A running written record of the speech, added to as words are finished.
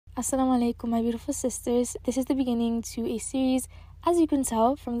Assalamu alaikum, my beautiful sisters. This is the beginning to a series, as you can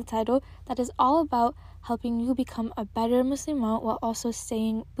tell from the title, that is all about helping you become a better Muslimah while also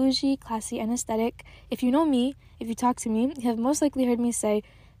staying bougie, classy, and aesthetic. If you know me, if you talk to me, you have most likely heard me say,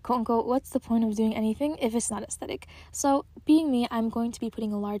 quote unquote, what's the point of doing anything if it's not aesthetic? So, being me, I'm going to be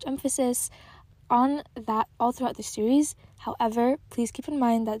putting a large emphasis on that all throughout the series. However, please keep in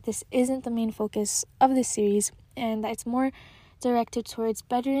mind that this isn't the main focus of this series and that it's more directed towards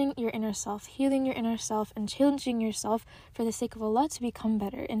bettering your inner self, healing your inner self, and challenging yourself for the sake of Allah to become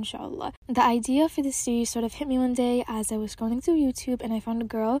better, inshallah. The idea for this series sort of hit me one day as I was scrolling through YouTube and I found a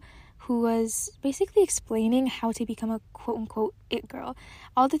girl who was basically explaining how to become a quote-unquote it girl.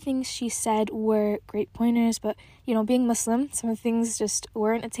 All the things she said were great pointers, but, being Muslim, some of the things just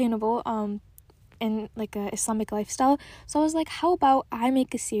weren't attainable, in like a Islamic lifestyle. So I was like, how about I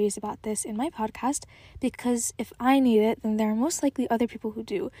make a series about this in my podcast, because if I need it, then there are most likely other people who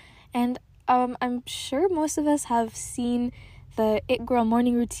do. And I'm sure most of us have seen the it girl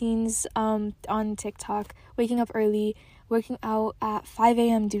morning routines on TikTok, waking up early, working out at 5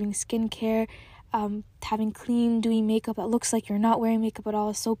 a.m, doing skincare, having clean, dewy makeup that looks like you're not wearing makeup at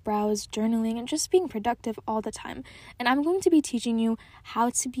all, soap brows, journaling, and just being productive all the time. And I'm going to be teaching you how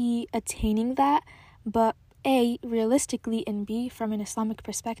to be attaining that, but A, realistically, and B, from an Islamic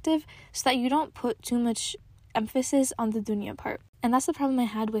perspective, so that you don't put too much emphasis on the dunya part. And that's the problem I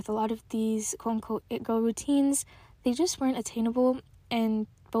had with a lot of these quote-unquote it girl routines. They just weren't attainable in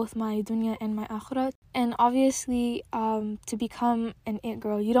both my dunya and my akhirah. And obviously, to become an it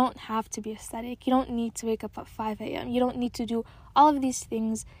girl, you don't have to be aesthetic. You don't need to wake up at 5 a.m. You don't need to do all of these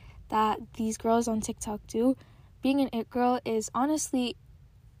things that these girls on TikTok do. Being an it girl is honestly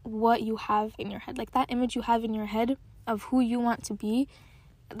what you have in your head. Like that image you have in your head of who you want to be,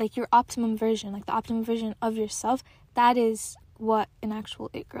 like your optimum version, like the optimum version of yourself, that is what an actual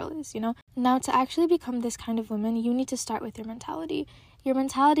it girl is, Now, to actually become this kind of woman, you need to start with your mentality. Your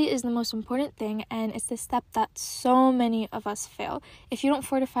mentality is the most important thing, and it's the step that so many of us fail. If you don't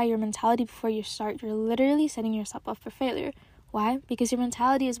fortify your mentality before you start, you're literally setting yourself up for failure. Why? Because your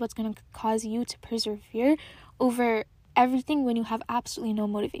mentality is what's going to cause you to persevere over everything when you have absolutely no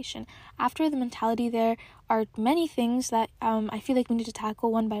motivation. After the mentality, there are many things that I feel like we need to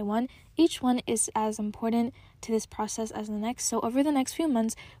tackle one by one. Each one is as important to this process as the next. So over the next few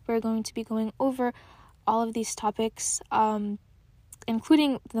months, we're going to be going over all of these topics,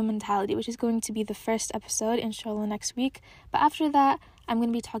 including the mentality, which is going to be the first episode, inshallah, next week. But after that, I'm going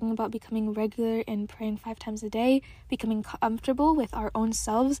to be talking about becoming regular in praying 5 times a day, becoming comfortable with our own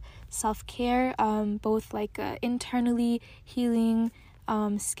selves, self-care, both like internally healing,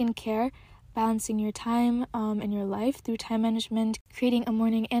 skincare, balancing your time in your life through time management, creating a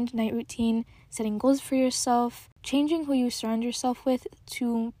morning and night routine, setting goals for yourself, changing who you surround yourself with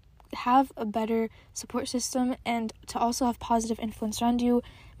to have a better support system and to also have positive influence around you,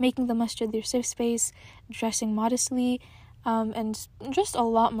 making the masjid your safe space, dressing modestly, and just a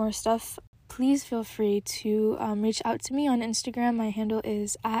lot more stuff. Please feel free to reach out to me on Instagram. My handle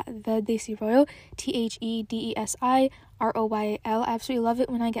is at @thedesiroyal, TheDesiRoyal. I absolutely love it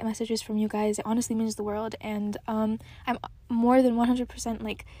when I get messages from you guys. It honestly means the world, and I'm more than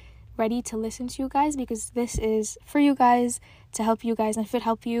 100% ready to listen to you guys, because this is for you guys, to help you guys, and if it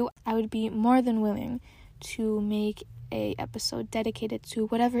help you, I would be more than willing to make a episode dedicated to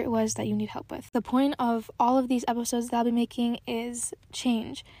whatever it was that you need help with. The point of all of these episodes that I'll be making is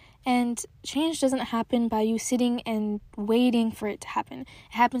change. And change doesn't happen by you sitting and waiting for it to happen.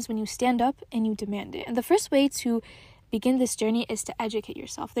 It happens when you stand up and you demand it. And the first way to begin this journey is to educate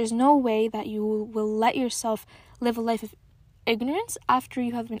yourself. There's no way that you will let yourself live a life of ignorance after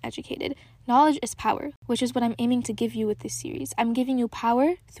you have been educated. Knowledge is power, which is what I'm aiming to give you with this series. I'm giving you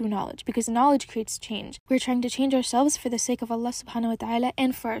power through knowledge, because knowledge creates change. We're trying to change ourselves for the sake of Allah subhanahu wa ta'ala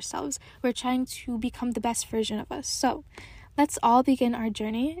and for ourselves. We're trying to become the best version of us. So let's all begin our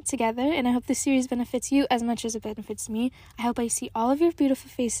journey together, and I hope this series benefits you as much as it benefits me. I hope I see all of your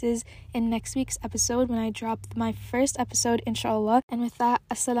beautiful faces in next week's episode when I drop my first episode, inshallah. And with that,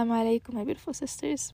 assalamu alaikum, my beautiful sisters.